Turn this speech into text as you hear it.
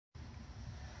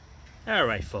All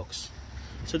right, folks.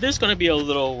 So this is going to be a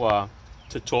little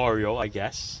tutorial, I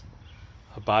guess,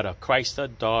 about a Chrysler,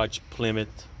 Dodge,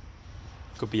 Plymouth.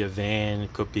 It could be a van.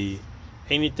 It could be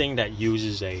anything that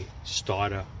uses a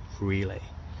starter relay.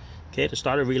 Okay, the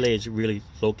starter relay is really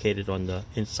located on the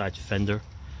inside fender,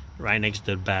 right next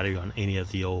to the battery on any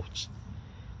of the old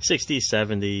 60s,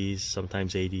 70s,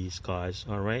 sometimes 80s cars.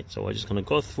 All right, so I'm just going to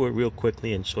go through it real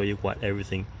quickly and show you what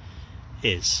everything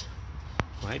is.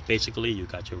 Right, basically you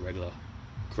got your regular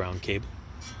ground cable,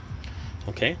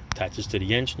 okay, attaches to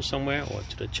the engine somewhere or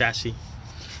to the chassis.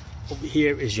 Over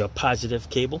here is your positive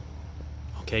cable.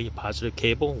 Okay, your positive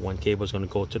cable, one cable is going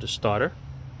to go to the starter,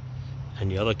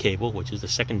 and the other cable, which is the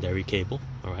secondary cable,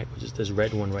 all right, which is this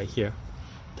red one right here,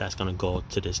 that's going to go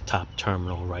to this top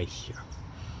terminal right here.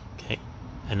 Okay,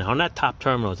 and on that top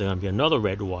terminal there's going to be another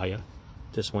red wire,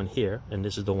 this one here, and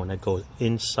this is the one that goes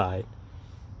inside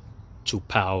to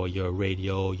power your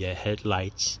radio, your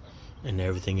headlights, and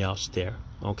everything else there.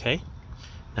 Okay,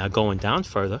 now going down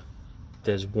further,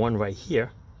 there's one right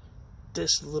here.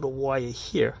 This little wire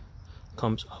here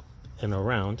comes up and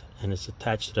around, and it's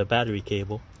attached to the battery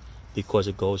cable because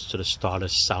it goes to the starter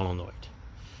solenoid.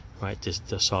 Right, this is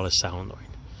the starter solenoid.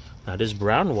 Now this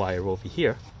brown wire over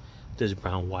here, this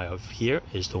brown wire over here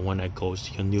is the one that goes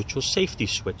to your neutral safety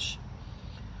switch.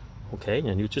 Okay,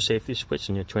 your neutral safety switch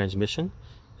in your transmission,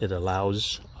 it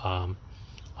allows a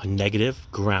negative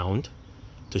ground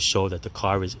to show that the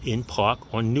car is in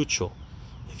park or neutral.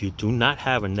 If you do not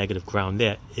have a negative ground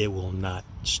there, it will not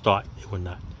start. It will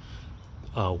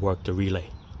not work the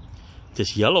relay.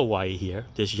 This yellow wire here,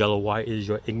 this yellow wire is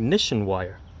your ignition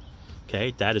wire.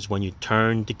 Okay, that is when you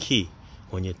turn the key.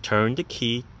 When you turn the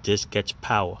key, this gets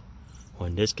power.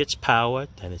 When this gets power,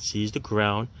 then it sees the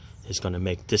ground. It's going to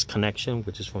make this connection,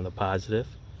 which is from the positive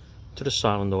to the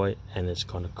solenoid, and it's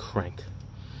going to crank.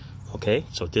 Okay,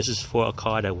 so this is for a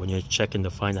car that when you're checking to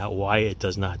find out why it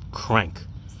does not crank.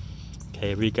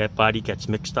 Okay, everybody gets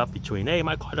mixed up between, hey,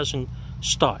 my car doesn't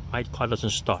start, my car doesn't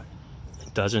start.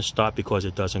 It doesn't start because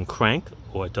it doesn't crank,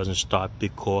 or it doesn't start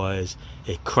because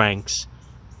it cranks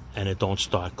and it don't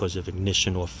start because of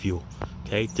ignition or fuel.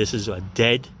 Okay, this is a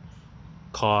dead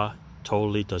car,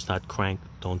 totally does not crank,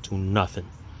 don't do nothing.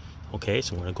 Okay,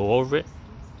 so I'm going to go over it.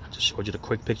 I just showed you the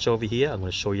quick picture over here. I'm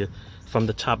going to show you from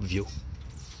the top view.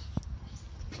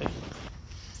 Okay,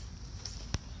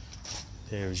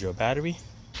 there's your battery.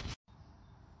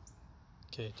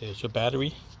 Okay, there's your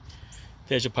battery.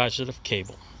 There's your positive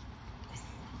cable.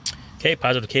 Okay,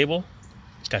 positive cable.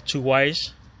 It's got two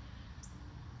wires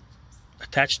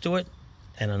attached to it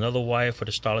and another wire for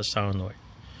the starter solenoid.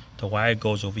 The wire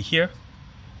goes over here.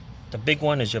 The big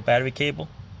one is your battery cable.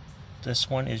 This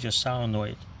one is your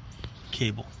solenoid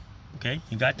cable. Okay,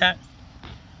 you got that?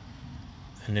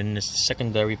 And then this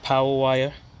secondary power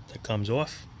wire that comes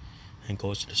off and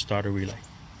goes to the starter relay.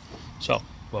 So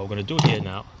what we're going to do here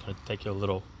now, I'm going to take a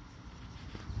little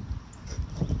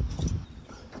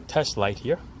test light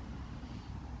here.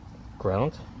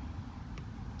 Ground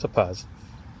to positive.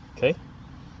 Okay,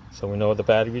 so we know the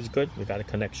battery is good, we got a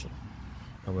connection.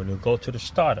 And we're going to go to the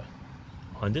starter.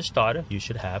 On this starter you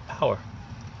should have power.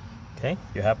 Okay,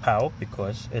 you have power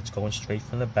because it's going straight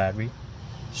from the battery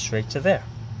straight to there.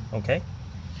 Okay,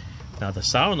 now the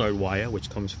solenoid wire, which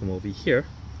comes from over here,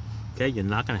 okay, you're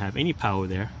not going to have any power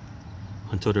there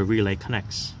until the relay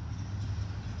connects.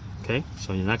 Okay,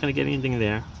 so you're not going to get anything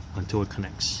there until it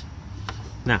connects.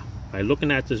 Now by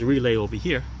looking at this relay over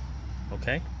here,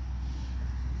 okay,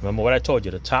 remember what I told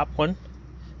you, the top one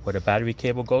where the battery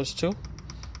cable goes to,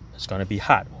 it's going to be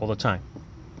hot all the time.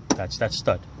 That's that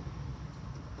stud.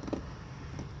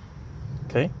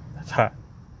 Okay, that's hot.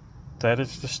 That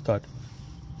is the stud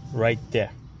right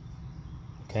there.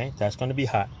 Okay, that's going to be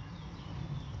hot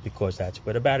because that's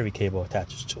where the battery cable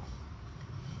attaches to.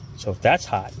 So if that's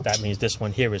hot, that means this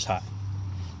one here is hot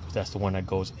because that's the one that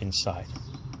goes inside.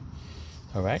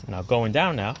 All right, now going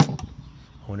down now,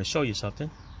 I want to show you something.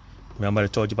 Remember I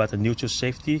told you about the neutral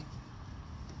safety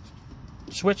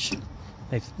switch,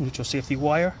 neutral safety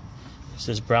wire? It's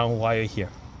this brown wire here.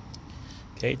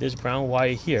 Okay, this brown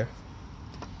wire here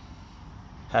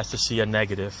has to see a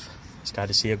negative. It's got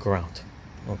to see a ground.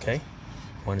 Okay,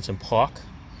 when it's in park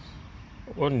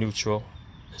or neutral,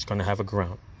 it's going to have a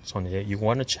ground. So you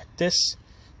want to check this.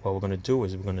 What we're going to do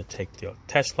is we're going to take the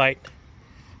test light,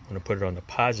 I'm going to put it on the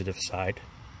positive side.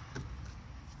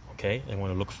 Okay, and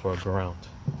want to look for a ground.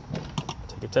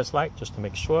 Take a test light just to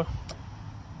make sure,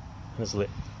 and it's lit.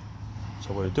 So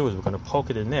what we'll do is we're going to poke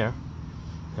it in there,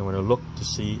 and we're going to look to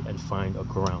see and find a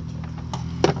ground.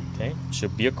 Okay,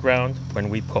 should be a ground when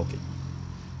we poke it.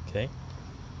 Okay,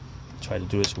 try to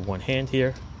do this with one hand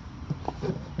here.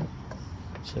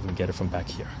 See if we can get it from back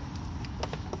here.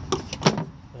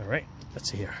 All right, let's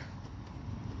see here.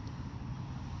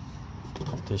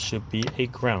 This should be a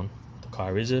ground. The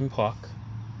car is in park.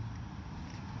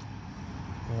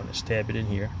 I'm going to stab it in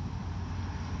here.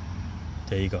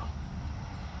 There you go.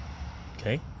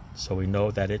 Okay, so we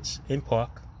know that it's in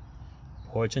park,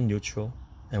 origin neutral,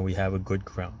 and we have a good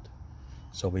ground.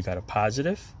 So we got a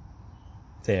positive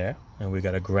there, and we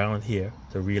got a ground here.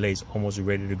 The relay is almost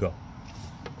ready to go.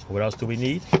 So what else do we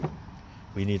need?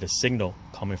 We need a signal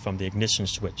coming from the ignition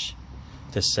switch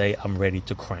to say I'm ready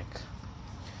to crank.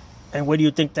 And where do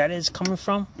you think that is coming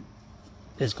from?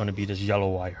 It's going to be this yellow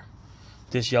wire.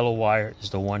 This yellow wire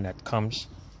is the one that comes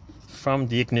from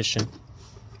the ignition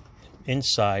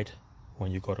inside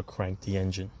when you go to crank the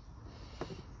engine.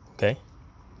 Okay?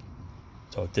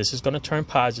 So this is going to turn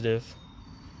positive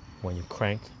when you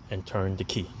crank and turn the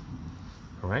key.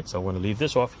 All right, so I'm going to leave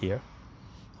this off here.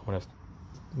 I'm going to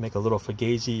make a little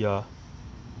Fugazi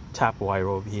tap wire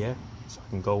over here so I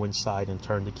can go inside and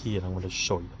turn the key, and I'm going to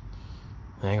show you.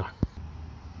 Hang on.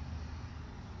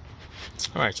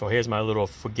 All right, so here's my little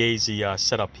Fugazi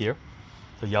setup here.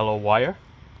 The yellow wire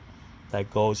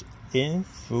that goes in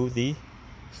through the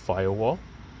firewall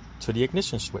to the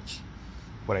ignition switch.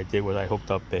 What I did was I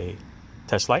hooked up a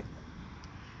test light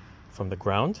from the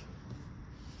ground,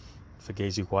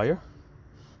 Fugazi wire,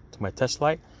 to my test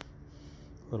light,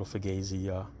 little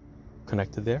Fugazi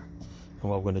connector there. And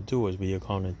what we're going to do is we are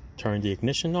going to turn the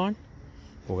ignition on,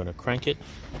 we're going to crank it,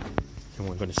 and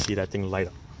we're going to see that thing light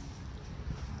up.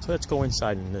 So let's go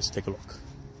inside and let's take a look.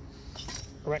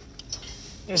 All right,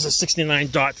 there's a 69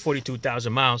 dot,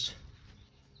 42,000 miles,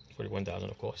 41,000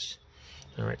 of course.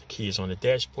 All right, the key is on the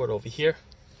dashboard over here.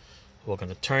 We're going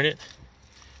to turn it.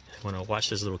 I'm going to watch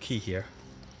this little key here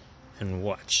and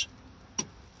watch.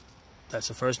 That's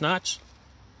the first notch.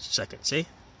 Second, see?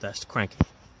 That's the cranking.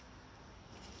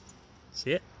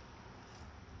 See it?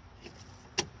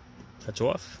 That's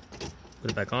off.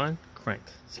 Put it back on. Crank.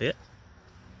 See it?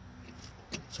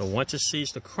 So once it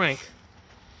sees the crank,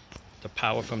 the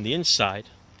power from the inside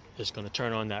is going to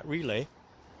turn on that relay.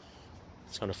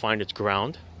 It's going to find its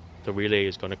ground. The relay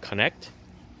is going to connect.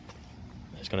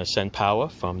 It's going to send power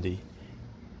from the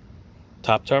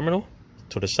top terminal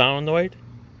to the solenoid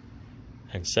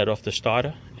and set off the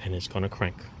starter, and it's going to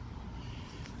crank.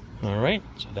 All right,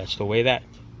 so that's the way that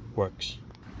works.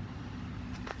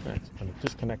 All right, I'm going to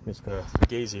disconnect this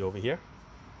Fugazi over here.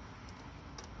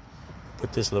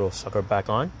 Put this little sucker back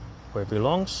on where it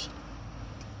belongs.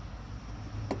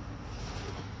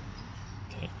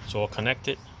 Okay, it's all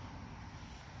connected.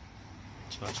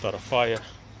 So I'll start a fire,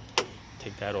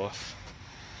 take that off.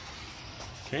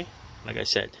 Okay, like I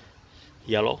said,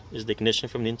 yellow is the ignition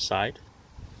from the inside.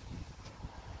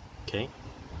 Okay,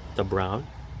 the brown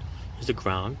is the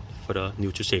ground for the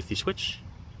neutral safety switch.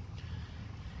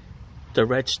 The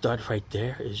red stud right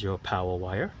there is your power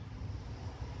wire.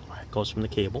 It goes from the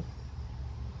cable.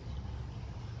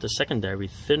 The secondary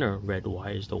thinner red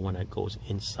wire is the one that goes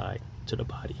inside to the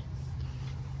body.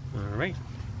 All right,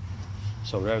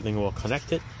 so everything all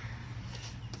connected.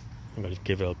 I'm going to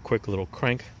give it a quick little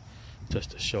crank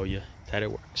just to show you that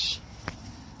it works.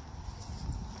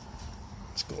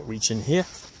 Let's go reach in here.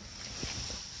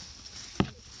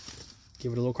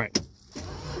 Give it a little crank.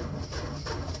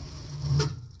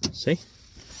 See?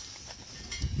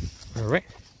 All right.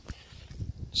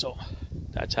 So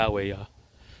that's how a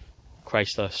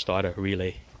Chrysler starter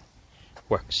relay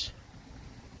works.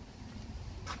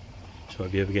 So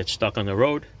if you ever get stuck on the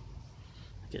road,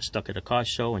 get stuck at a car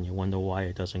show and you wonder why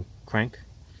it doesn't crank,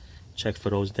 check for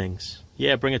those things.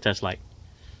 Yeah, bring a test light.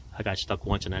 I got stuck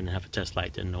once and I didn't have a test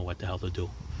light, didn't know what the hell to do.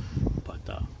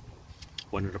 But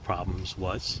one of the problems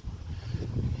was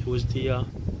it was the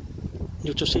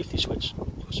neutral safety switch.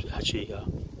 It was actually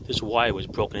this wire was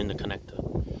broken in the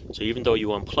connector. So even though you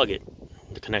unplug it,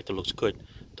 the connector looks good.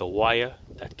 The wire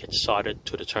that gets soldered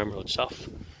to the terminal itself,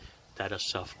 that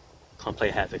itself can play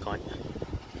havoc on you.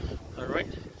 All right,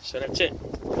 so that's it.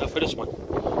 Enough for this one.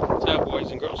 So, boys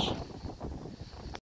and girls.